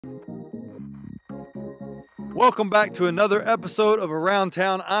Welcome back to another episode of Around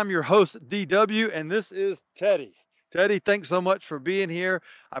Town. I'm your host, DW, and this is Teddy. Teddy, thanks so much for being here.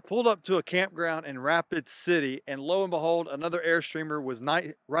 I pulled up to a campground in Rapid City, and lo and behold, another Airstreamer was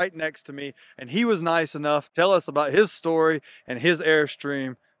right next to me, and he was nice enough to tell us about his story and his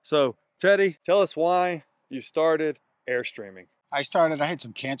Airstream. So, Teddy, tell us why you started Airstreaming. I had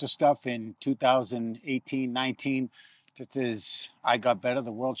some cancer stuff in 2018, 19. Just as I got better,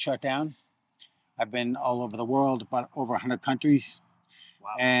 the world shut down. I've been all over the world, about over 100 countries.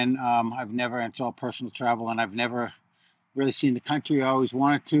 Wow. And it's all personal travel, and I've never really seen the country I always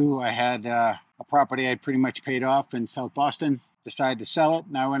wanted to. I had a property I'd pretty much paid off in South Boston, decided to sell it,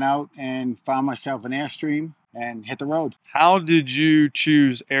 and I went out and found myself an Airstream and hit the road. How did you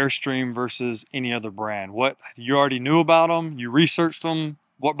choose Airstream versus any other brand? What, you already knew about them? You researched them?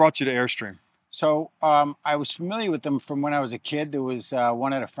 What brought you to Airstream? So I was familiar with them from when I was a kid. There was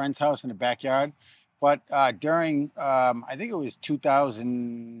one at a friend's house in the backyard. But during, I think it was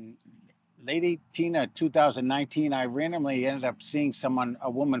 2000, late 18 or 2019, I randomly ended up seeing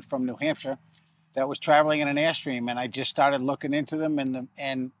a woman from New Hampshire that was traveling in an Airstream. And I just started looking into them.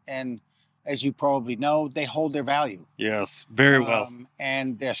 And as you probably know, they hold their value. Yes, very well.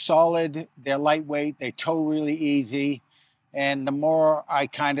 And they're solid, they're lightweight, they tow really easy. And the more I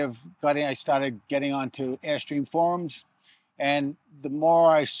kind of got in, I started getting onto Airstream forums. And the more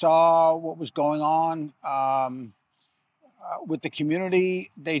I saw what was going on with the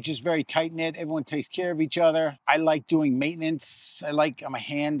community, they just very tight-knit. Everyone takes care of each other. I like doing maintenance. I'm a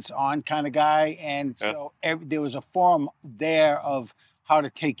hands-on kind of guy. And so there was a forum there of how to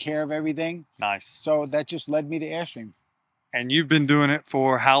take care of everything. Nice. So that just led me to Airstream. And you've been doing it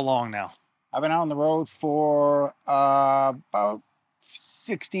for how long now? I've been out on the road for about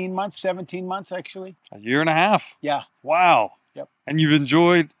 16 months, 17 months, actually. A year and a half? Yeah. Wow. Yep. And you've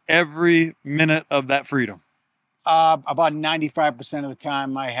enjoyed every minute of that freedom? About 95% of the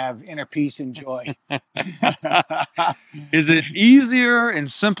time, I have inner peace and joy. Is it easier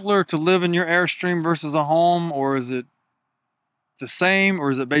and simpler to live in your Airstream versus a home, or is it the same,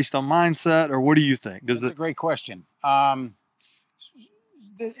 or is it based on mindset, or what do you think? That's a great question.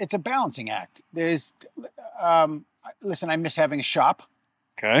 It's a balancing act. Listen, I miss having a shop.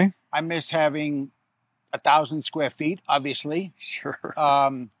 Okay. I miss having 1,000 square feet, obviously. Sure.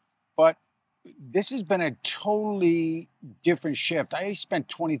 But this has been a totally different shift. I spent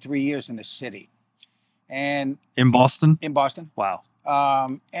 23 years in the city. And in Boston? In Boston. Wow.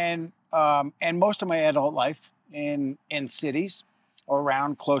 And most of my adult life in cities or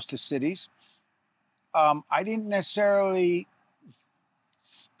around close to cities. I didn't necessarily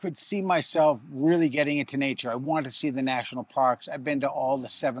could see myself really getting into nature. I wanted to see the national parks. I've been to all the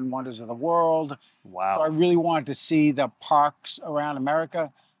 7 wonders of the world. Wow. So I really wanted to see the parks around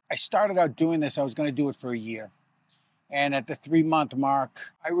America. I started out doing this. I was going to do it for a year. And at the 3-month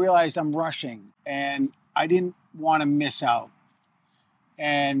mark, I realized I'm rushing and I didn't want to miss out.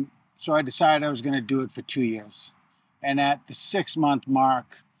 And so I decided I was going to do it for 2 years. And at the 6-month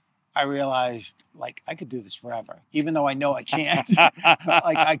mark, I realized, like, I could do this forever, even though I know I can't.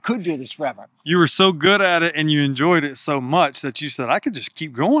 Like, I could do this forever. You were so good at it and you enjoyed it so much that you said, I could just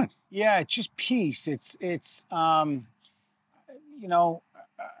keep going. Yeah, it's just peace. It's you know,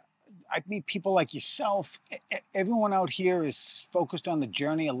 I meet people like yourself. Everyone out here is focused on the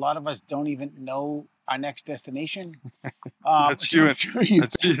journey. A lot of us don't even know our next destination. That's you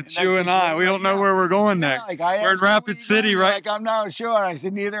and I. We don't know where we're going next. Like we're in Rapid City, right? Like, I'm not sure. I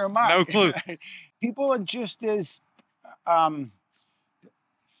said, neither am I. No clue. People are just as,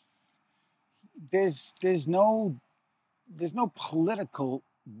 there's no political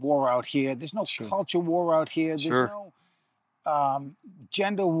war out here. There's no culture war out here. There's no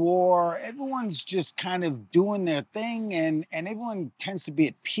gender war. Everyone's just kind of doing their thing, and everyone tends to be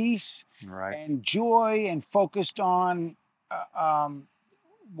at peace and joy and focused on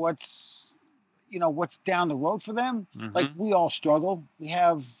what's down the road for them. Like, we all struggle. We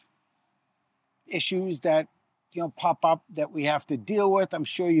have issues that pop up that we have to deal with. I'm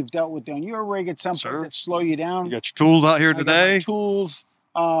sure you've dealt with on your rig at some point that slow you down. You got your tools out here today. Tools.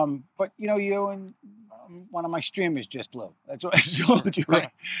 But you and one of my streamers just blew. That's what I told you.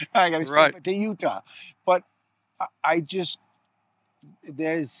 I got to stream it to Utah. But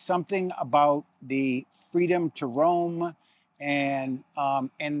there's something about the freedom to roam, and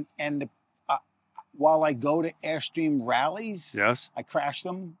while I go to Airstream rallies, I crash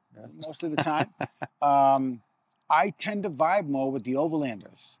them most of the time. I tend to vibe more with the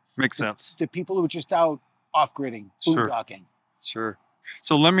overlanders. Makes sense. The people who are just out off-gridding, boondocking. Sure.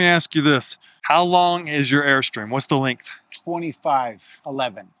 So let me ask you this. How long is your Airstream? What's the length?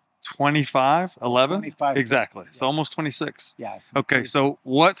 25'11". 25, 11? 25. Exactly. Yeah. So almost 26. Yeah. It's Okay, crazy. so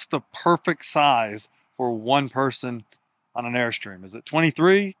what's the perfect size for one person on an Airstream? Is it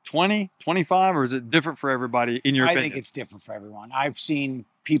 23, 20, 25, or is it different for everybody in your I opinion? think it's different for everyone. I've seen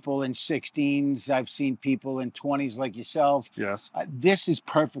people in 16s. I've seen people in 20s like yourself. Yes. This is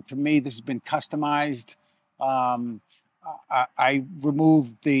perfect for me. This has been customized. Um, I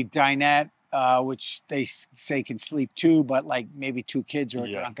removed the dinette, which they say can sleep two, but like maybe two kids or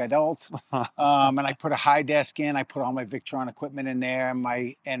a drunk adult. And I put a high desk in. I put all my Victron equipment in there, and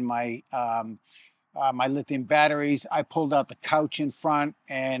my lithium batteries. I pulled out the couch in front,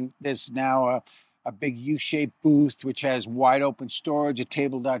 and there's now a big U-shaped booth, which has wide open storage, a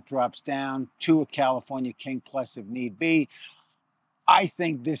table that drops down to a California King Plus if need be. I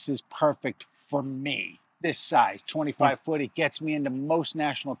think this is perfect for me. This size, 25 foot, it gets me into most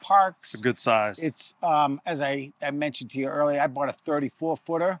national parks. It's a good size. It's, as I mentioned to you earlier, I bought a 34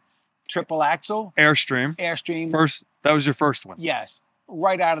 footer, triple axle. Airstream. Airstream. That was your first one? Yes.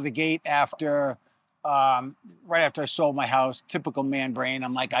 Right out of the gate after I sold my house, typical man brain,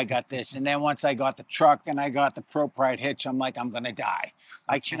 I'm like, I got this. And then once I got the truck and I got the Pro Pride hitch, I'm like, I'm going to die.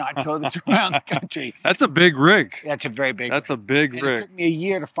 I cannot tow this around the country. That's a big rig. That's a very big That's rig. a big And rig. it took me a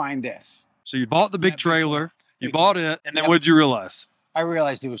year to find this. So you bought the big trailer, you bought it, and then what'd you realize? I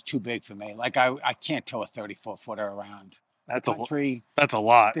realized it was too big for me. Like I can't tow a 34 footer around the country. That's a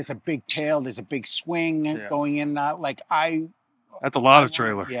lot. It's a big tail. There's a big swing going in and out. That's a lot of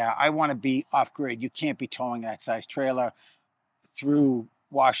trailer. Yeah, I want to be off grid. You can't be towing that size trailer through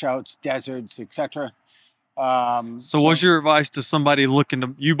washouts, deserts, etc. So what's your advice to somebody looking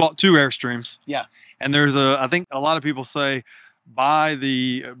to? You bought two Airstreams. Yeah, and I think a lot of people say buy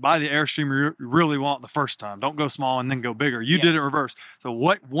the Airstream you really want the first time. Don't go small and then go bigger. You did it reverse. So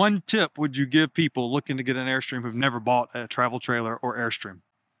what one tip would you give people looking to get an Airstream who've never bought a travel trailer or Airstream?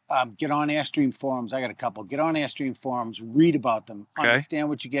 Get on Airstream forums. I got a couple. Get on Airstream forums. Read about them. Understand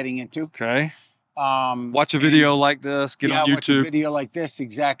what you're getting into. Okay. Watch a video like this. Get on YouTube. Watch a video like this.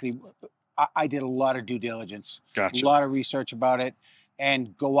 Exactly. I did a lot of due diligence. Gotcha. A lot of research about it.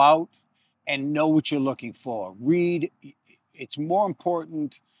 And go out and know what you're looking for. Read. It's more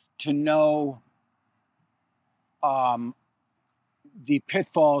important to know the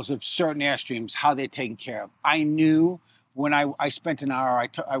pitfalls of certain Airstreams, how they're taken care of. I knew when I spent an hour,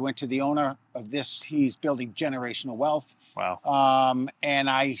 I went to the owner of this. He's building generational wealth. Wow. And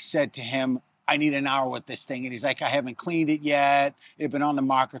I said to him, I need an hour with this thing. And he's like, I haven't cleaned it yet. It had been on the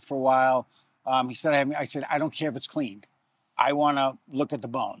market for a while. He said, I said, I don't care if it's cleaned. I want to look at the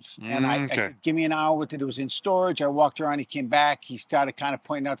bones. And I said, give me an hour with it. It was in storage. I walked around. He came back. He started kind of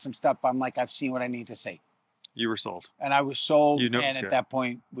pointing out some stuff. I'm like, I've seen what I need to see. You were sold. And I was sold. And at that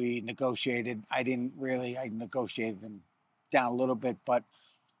point, we negotiated. I negotiated them down a little bit, but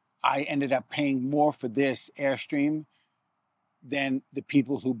I ended up paying more for this Airstream than the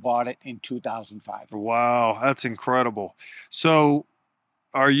people who bought it in 2005. Wow, that's incredible. So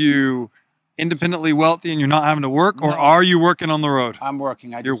are you independently wealthy and you're not having to work, or are you working on the road? I'm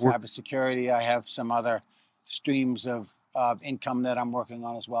working. I do cybersecurity. I have some other streams of income that I'm working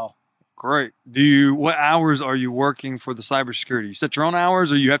on as well. Great. What hours are you working for the cybersecurity? You set your own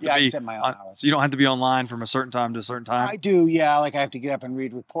hours, or you have to be? I set my own hours. So you don't have to be online from a certain time to a certain time? I do, yeah. Like I have to get up and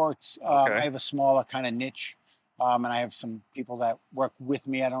read reports. I have a smaller kind of niche, and I have some people that work with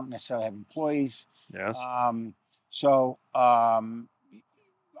me. I don't necessarily have employees. Yes.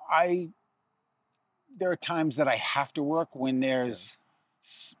 There are times that I have to work when there's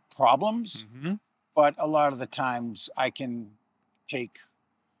problems, but a lot of the times I can take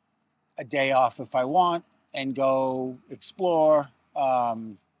a day off if I want and go explore.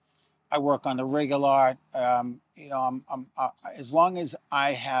 I work on the rig a lot. As long as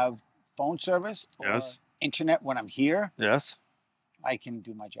I have phone service or internet when I'm here, I can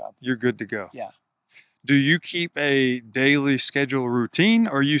do my job. You're good to go. Yeah. Do you keep a daily schedule routine,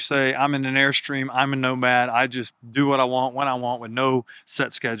 or you say, I'm in an Airstream, I'm a Nomad, I just do what I want when I want with no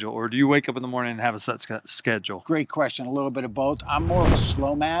set schedule? Or do you wake up in the morning and have a set schedule? Great question. A little bit of both. I'm more of a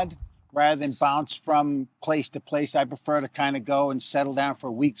SLOWMAD. Rather than bounce from place to place, I prefer to kind of go and settle down for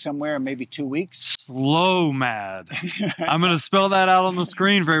a week somewhere, maybe 2 weeks. SLOWMAD. I'm going to spell that out on the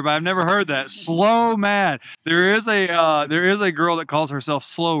screen for everybody. I've never heard that. SLOWMAD. There is a girl that calls herself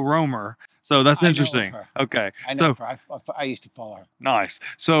Slow Roamer. So that's interesting. Okay. I know her. I used to follow her. Nice.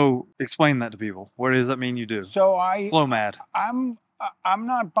 So explain that to people. What does that mean you do? So SLOWMAD. I'm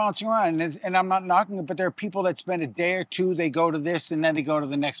not bouncing around, and I'm not knocking it, but there are people that spend a day or two, they go to this, and then they go to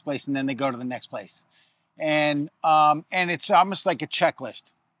the next place, and then they go to the next place. and it's almost like a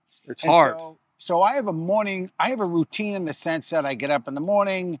checklist. It's And hard. so I have a routine in the sense that I get up in the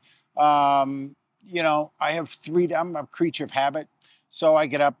morning. You know, I'm a creature of habit. So I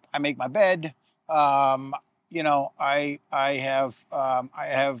get up, I make my bed. You know, I have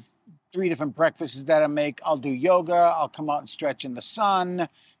 3 different breakfasts that I make. I'll do yoga. I'll come out and stretch in the sun,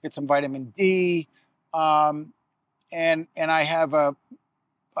 get some vitamin D. And I have a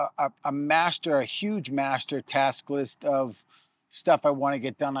huge master task list of stuff I want to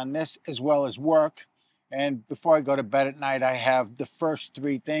get done on this as well as work. And before I go to bed at night, I have the first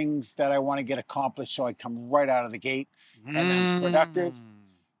 3 things that I want to get accomplished so I come right out of the gate and I'm productive.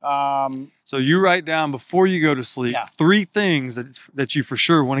 So you write down before you go to sleep Yeah. 3 things that you for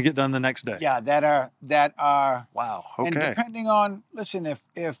sure want to get done the next day. Yeah, that are Wow. And Okay. depending on, listen, if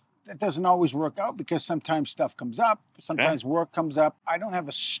it doesn't always work out because sometimes stuff comes up, sometimes work comes up. I don't have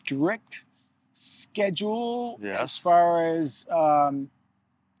a strict schedule as far as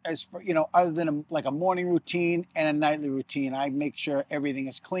you know, other than like a morning routine and a nightly routine. I make sure everything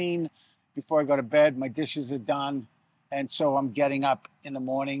is clean before I go to bed. My dishes are done. And so I'm getting up in the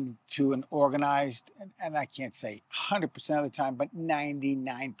morning to an organized, and I can't say 100% of the time, but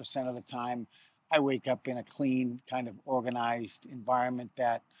 99% of the time, I wake up in a clean, kind of organized environment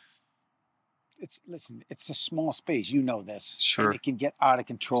that it's a small space. You know this. Sure. And it can get out of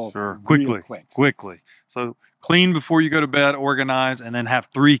control Quickly. real quick. Quickly. So clean before you go to bed, organize, and then have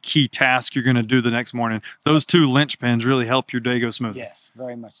 3 key tasks you're going to do the next morning. Those 2 linchpins really help your day go smoothly. Yes,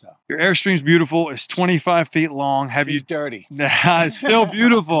 very much so. Your Airstream's beautiful. It's 25 feet long. She's dirty. It's still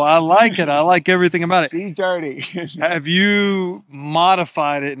beautiful. I like it. I like everything about it. She's dirty. Have you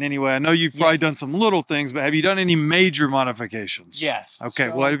modified it in any way? I know you've probably done some little things, but have you done any major modifications? Yes. Okay,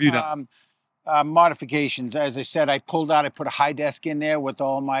 so, what have you done? Modifications. As I said, I put a high desk in there with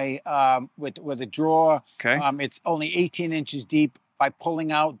all my, with a drawer. Okay. It's only 18 inches deep. By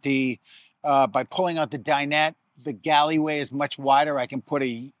pulling out the dinette, the galleyway is much wider. I can put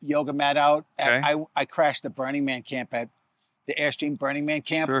a yoga mat out. Okay. I crashed the Burning Man camp at the Airstream Burning Man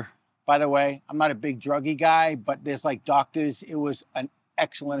camp. Sure. By the way, I'm not a big druggy guy, but there's like doctors. It was an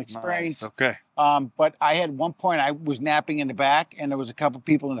excellent experience. Nice. Okay. But I had one point, I was napping in the back and there was a couple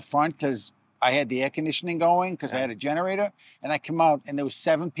people in the front because I had the air conditioning going because I had a generator, and I come out and there was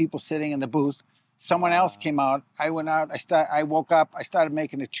 7 people sitting in the booth. Someone else came out. I went out. I woke up. I started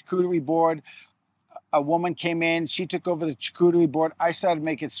making a charcuterie board. A woman came in. She took over the charcuterie board. I started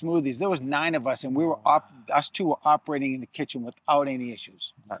making smoothies. There was 9 of us, and us 2 were operating in the kitchen without any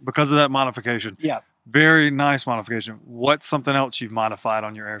issues. Because of that modification. Yeah. Very nice modification. What's something else you've modified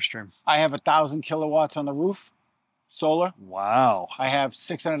on your Airstream? I have 1,000 kilowatts on the roof. Solar. Wow. I have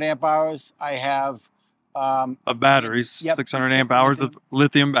 600 amp hours. I have of batteries, yep, 600 amp hours of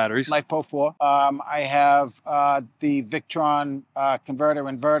lithium batteries. LiFePO 4. I have the Victron converter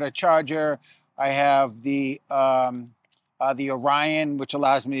inverter charger. I have the Orion, which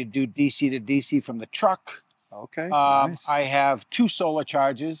allows me to do DC to DC from the truck. Okay. Nice. I have 2 solar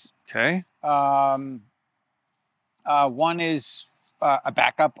chargers. Okay. One is a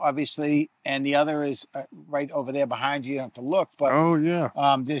backup, obviously, and the other is right over there behind you. You don't have to look, but oh yeah,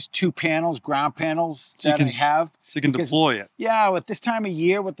 there's 2 panels, ground panels that I have. So you can deploy it. Yeah, at this time of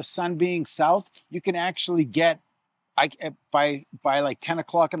year, with the sun being south, you can actually get, by like 10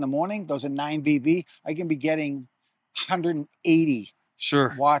 o'clock in the morning, those are 9 BB. I can be getting 180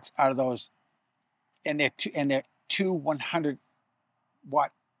 watts out of those, and they're two 100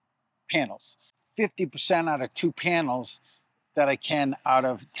 watt panels. 50% out of 2 panels that I can out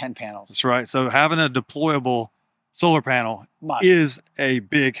of 10 panels. That's right. So having a deployable solar panel is a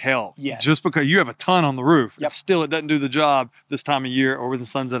big help. Yes. Just because you have a ton on the roof, it doesn't do the job this time of year or when the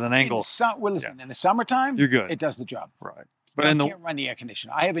sun's at an angle. In the summertime, you're good. It does the job. Right. But I can't run the air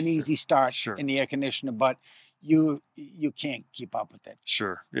conditioner. I have an easy start in the air conditioner, but you can't keep up with it.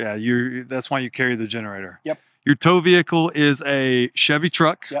 Sure. Yeah. That's why you carry the generator. Yep. Your tow vehicle is a Chevy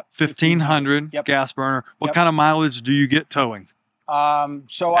truck, 1500 gas burner. What kind of mileage do you get towing?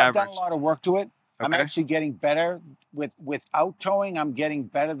 So I've done a lot of work to it. Okay. I'm actually getting better without towing. I'm getting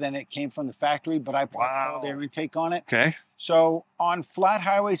better than it came from the factory, but I put cold air intake on it. Okay. So on flat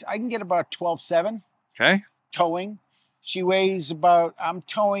highways, I can get about 12.7. Okay. Towing. She weighs about, I'm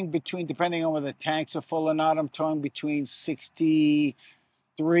towing between, depending on whether the tanks are full or not, I'm towing between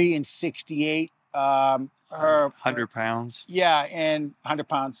 63 and 68. Her 100 pounds. Yeah, and 100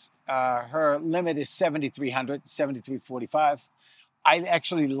 pounds. Her limit is 7,300, 7,345. I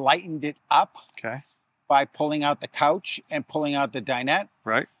actually lightened it up by pulling out the couch and pulling out the dinette.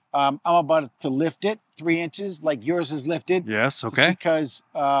 Right. I'm about to lift it 3 inches, like yours is lifted. Yes. Okay. Because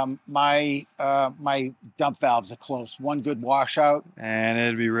my dump valves are close. One good washout, And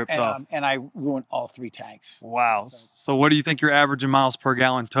it'd be ripped off. and I ruined all 3 tanks. Wow. So what do you think you're averaging miles per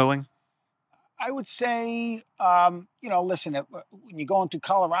gallon towing? I would say, listen, when you're going through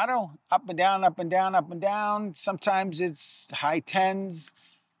Colorado, up and down, up and down, up and down. Sometimes it's high tens,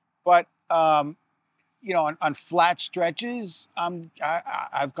 but on flat stretches,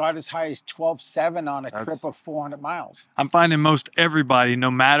 I've got as high as 12.7 on a trip of 400 miles. I'm finding most everybody, no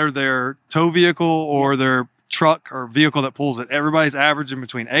matter their tow vehicle or their truck or vehicle that pulls it, everybody's averaging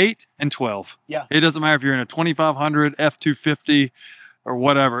between 8 and 12. Yeah. It doesn't matter if you're in a 2500 F250 or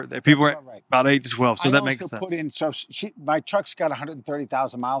whatever. People are about 8 to 12. So that makes sense. My truck's got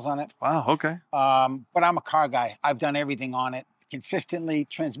 130,000 miles on it. Wow. Okay. But I'm a car guy. I've done everything on it consistently.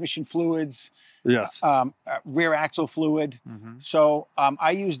 Transmission fluids. Yes. Rear axle fluid. So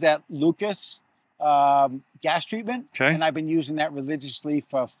I use that Lucas gas treatment. Okay. And I've been using that religiously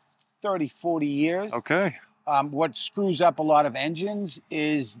for 30, 40 years. Okay. What screws up a lot of engines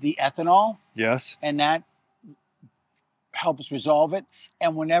is the ethanol. Yes. And that helps resolve it.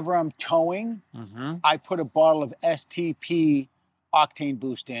 And whenever I'm towing, I put a bottle of STP octane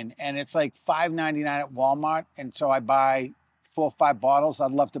boost in, and it's like $5.99 at Walmart. And so I buy 4 or 5 bottles.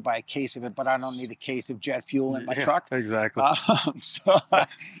 I'd love to buy a case of it, but I don't need a case of jet fuel in my truck. Exactly.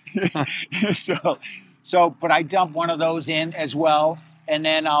 But I dump one of those in as well, and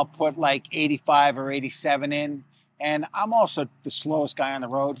then I'll put like 85 or 87 in. And I'm also the slowest guy on the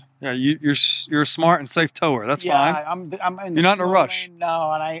road. Yeah, you're a smart and safe tower. That's fine. You're not in a rush. Lane.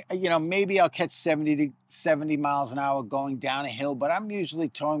 No, and maybe I'll catch 70 miles an hour going down a hill, but I'm usually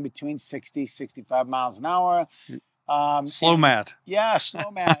towing between 60, 65 miles an hour. SLOWMAD. Yeah,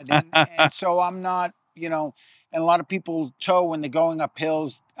 SLOWMAD. and so I'm not, and a lot of people tow when they're going up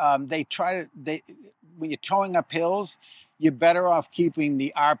hills. When you're towing up hills, you're better off keeping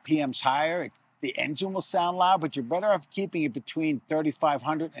the RPMs higher. The engine will sound loud, but you're better off keeping it between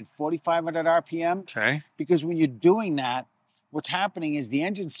 3,500 and 4,500 RPM. Okay. Because when you're doing that, what's happening is the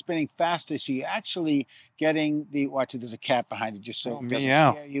engine's spinning faster, so you're actually getting watch it, there's a cat behind you, just so it doesn't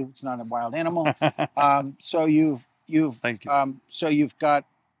scare you. It's not a wild animal. So you've Thank you. So you've got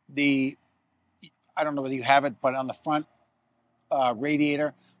I don't know whether you have it, but on the front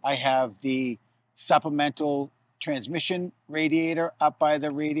radiator, I have the supplemental transmission radiator up by the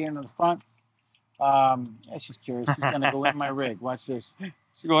radiator in the front. She's curious. She's gonna go in my rig. Watch this.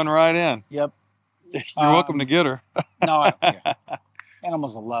 She's going right in. Yep. You're welcome to get her. No, I don't care.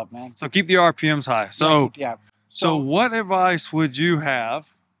 Animals will love, man. So keep the RPMs high. So what advice would you have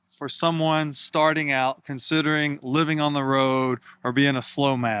for someone starting out, considering living on the road or being a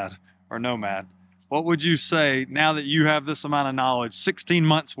SLOWMAD or Nomad? What would you say now that you have this amount of knowledge, 16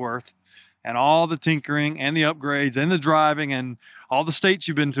 months worth, and all the tinkering and the upgrades and the driving and all the states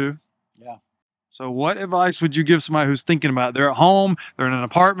you've been to? Yeah. So what advice would you give somebody who's thinking about it? They're at home, they're in an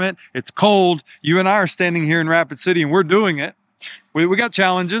apartment, it's cold. You and I are standing here in Rapid City and we're doing it. We got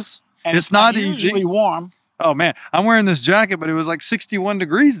challenges. And it's not usually warm. Oh man, I'm wearing this jacket, but it was like 61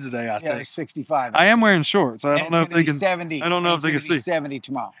 degrees today, I think. Yeah, it's 65. I am wearing shorts. I don't know if they can 70. I don't know if they can see. 70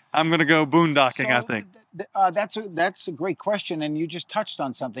 tomorrow. I'm going to go boondocking, I think. That's a great question, and you just touched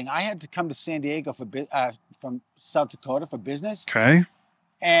on something. I had to come to San Diego from South Dakota for business. Okay.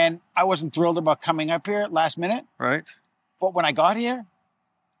 And I wasn't thrilled about coming up here last minute. Right. But when I got here,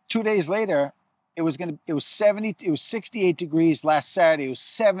 2 days later, it was 68 degrees last Saturday. It was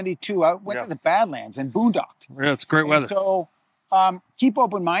 72. I went to the Badlands and boondocked. Yeah, it's great weather. So keep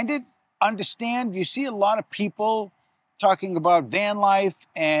open-minded. Understand, you see a lot of people talking about van life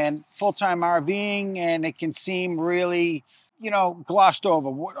and full-time RVing, and it can seem really, glossed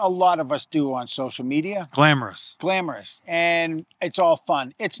over. What a lot of us do on social media. Glamorous. And it's all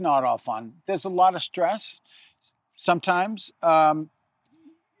fun. It's not all fun. There's a lot of stress sometimes. I'm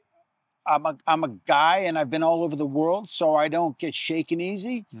a guy, and I've been all over the world, so I don't get shaken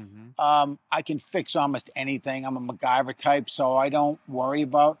easy. I can fix almost anything. I'm a MacGyver type, so I don't worry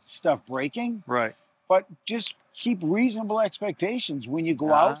about stuff breaking. Right. But just keep reasonable expectations when you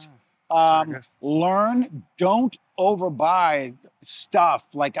go out. Learn. Don't overbuy stuff.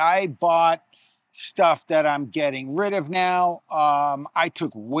 Like I bought stuff that I'm getting rid of now. I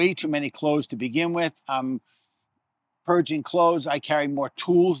took way too many clothes to begin with. I'm purging clothes. I carry more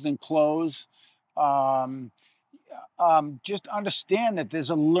tools than clothes. Just understand that there's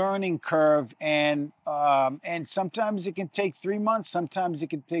a learning curve, and sometimes it can take 3 months, sometimes it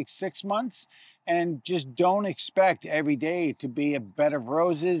can take 6 months, and just don't expect every day to be a bed of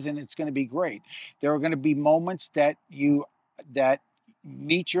roses and it's going to be great. There are going to be moments that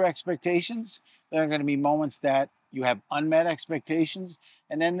meet your expectations. There are going to be moments that you have unmet expectations.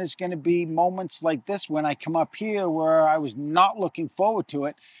 And then there's going to be moments like this when I come up here where I was not looking forward to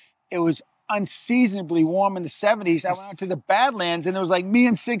it. It was unseasonably warm in the 70s. I went out to the Badlands and it was like me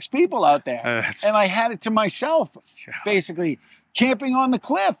and 6 people out there. And I had it to myself, basically, camping on the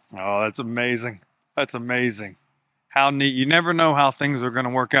cliff. Oh, that's amazing. That's amazing. How neat. You never know how things are going to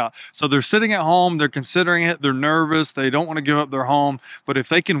work out. So they're sitting at home, they're considering it, they're nervous, they don't want to give up their home. But if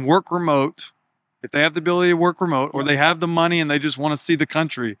they can work remote, if they have the ability to work remote, or they have the money and they just want to see the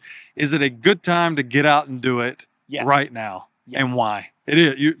country, is it a good time to get out and do it right now? Yes. And why? It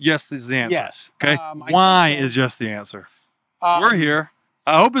is. Yes is the answer. Yes. Okay. Why is yes the answer? We're here.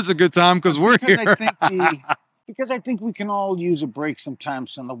 I hope it's a good time because we're here. Because I think we can all use a break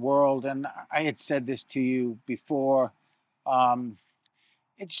sometimes from the world. And I had said this to you before.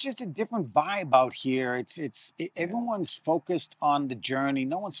 It's just a different vibe out here. Everyone's focused on the journey.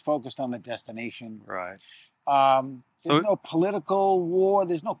 No one's focused on the destination. Right. There's no political war.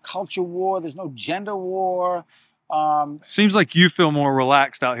 There's no culture war. There's no gender war. Seems like you feel more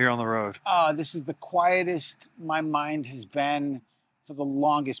relaxed out here on the road. This is the quietest my mind has been for the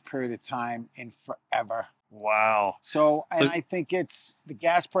longest period of time in forever. Wow. So I think it's the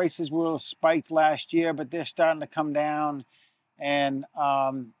gas prices were spiked last year, but they're starting to come down. And,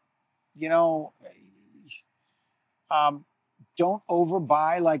 you know, don't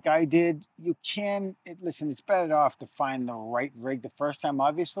overbuy like I did. You can, listen, it's better off to find the right rig the first time,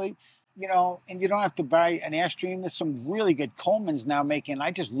 obviously. You know, and you don't have to buy an Airstream. There's some really good Coleman's now making.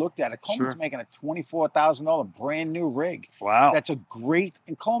 I just looked at it. Coleman's making a $24,000 brand new rig. Wow. That's a great,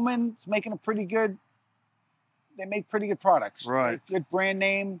 and Coleman's making a pretty good, they make pretty good products. Right. Good brand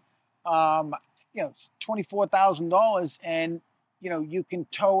name. You know, it's $24,000 and, you know, you can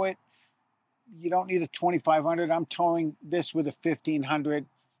tow it. You don't need a 2,500. I'm towing this with a 1,500.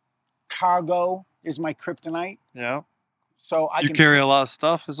 Cargo is my kryptonite. Yeah. So I can carry a lot of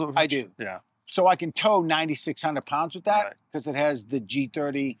stuff, is what I do. Yeah. So I can tow 9,600 pounds with that because it has the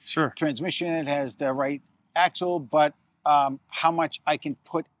G30 transmission. It has the right axle, but how much I can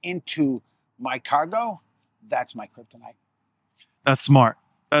put into my cargo, that's my kryptonite. That's smart.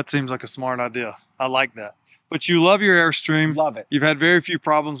 That seems like a smart idea. I like that. But you love your Airstream. Love it. You've had very few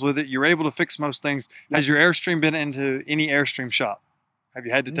problems with it. You're able to fix most things. Yep. Has your Airstream been into any Airstream shop? Have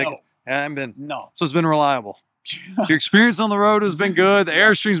you had to take it? I haven't been. No. So it's been reliable. Your experience on the road has been good. The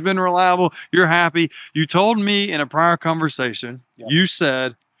Airstream's been reliable. You're happy. You told me in a prior conversation, you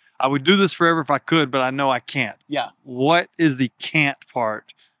said, I would do this forever if I could, but I know I can't. Yeah. What is the can't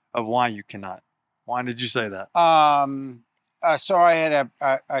part of why you cannot? Why did you say that? So I had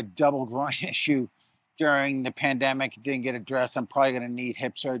a double groin issue during the pandemic. It didn't get addressed. I'm probably going to need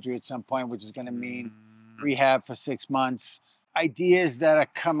hip surgery at some point, which is going to mean rehab for 6 months. Ideas that are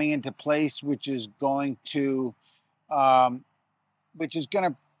coming into place, which is going to, it's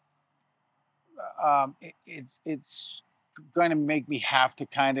going to make me have to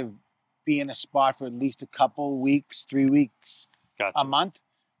kind of be in a spot for at least a couple weeks, 3 weeks, a month.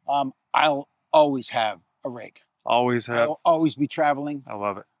 I'll always have a rig. Always have. I'll always be traveling. I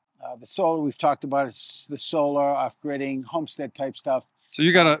love it. The solar we've talked about is the solar, off-gridding, homestead type stuff. So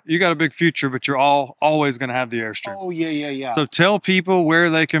you got a big future, but you're always going to have the Airstream. Oh yeah. So tell people where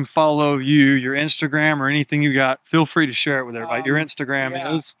they can follow you, your Instagram or anything you got. Feel free to share it with everybody. Your Instagram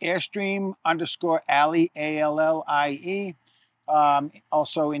is Airstream_Allie, ALLIE.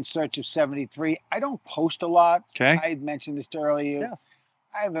 Also in search of 73. I don't post a lot. Okay. I had mentioned this earlier.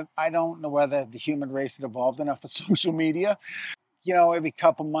 I don't know whether the human race had evolved enough for social media. You know, every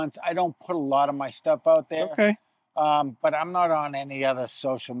couple months, I don't put a lot of my stuff out there. Okay. But I'm not on any other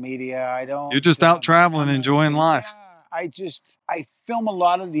social media. I don't. You're just out traveling, enjoying life. Yeah, I film a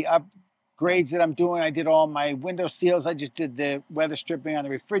lot of the upgrades that I'm doing. I did all my window seals. I just did the weather stripping on the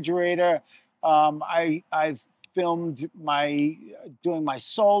refrigerator. I've filmed doing my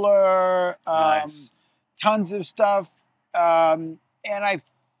solar. Nice. Tons of stuff. And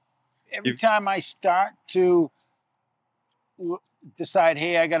every time I start to decide,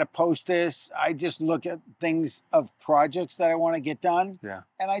 hey, I got to post this, I just look at things of projects that I want to get done. Yeah.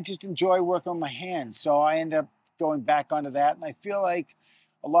 And I just enjoy working with my hands. So I end up going back onto that. And I feel like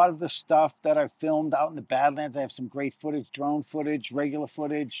a lot of the stuff that I've filmed out in the Badlands, I have some great footage, drone footage, regular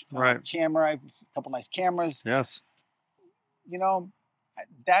footage, camera. I have a couple nice cameras. Yes. You know,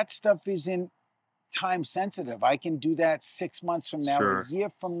 that stuff isn't time sensitive. I can do that 6 months from now, Sure. a year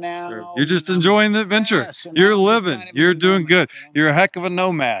from now. You're just enjoying the adventure. Yeah, so now You're I'm just living. kind of You're in the doing moment, good. you know? You're a heck of a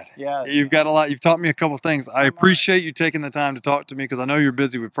nomad. Yeah. You've got a lot. You've taught me a couple things. I I'm appreciate you taking the time to talk to me because I know you're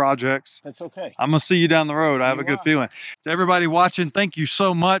busy with projects. That's okay. I'm going to see you down the road. I have You a good are. feeling. To everybody watching, thank you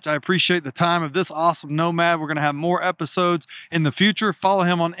so much. I appreciate the time of this awesome nomad. We're going to have more episodes in the future. Follow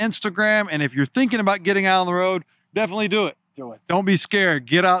him on Instagram. And if you're thinking about getting out on the road, definitely do it. Do it. Don't be scared.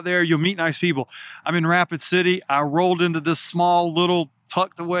 Get out there. You'll meet nice people. I'm in Rapid City. I rolled into this small, little,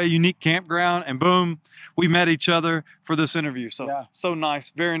 tucked away, unique campground, and boom, we met each other for this interview. So, Yeah. so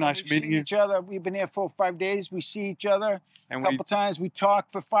nice. Very nice We've meeting seen you. each other. We've been here 4 or 5 days. We see each other And a couple times. We talk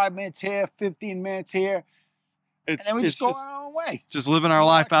for 5 minutes here, 15 minutes here, and then we just go our own way. Just living our You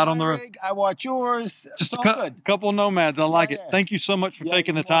life watch out on my the road. rig, I watch yours. Just It's a all good. couple nomads. I like it. Yeah. Thank you so much for Yeah,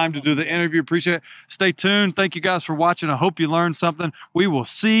 taking the you're time to welcome. do the interview. Appreciate it. Stay tuned. Thank you guys for watching. I hope you learned something. We will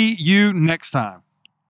see you next time.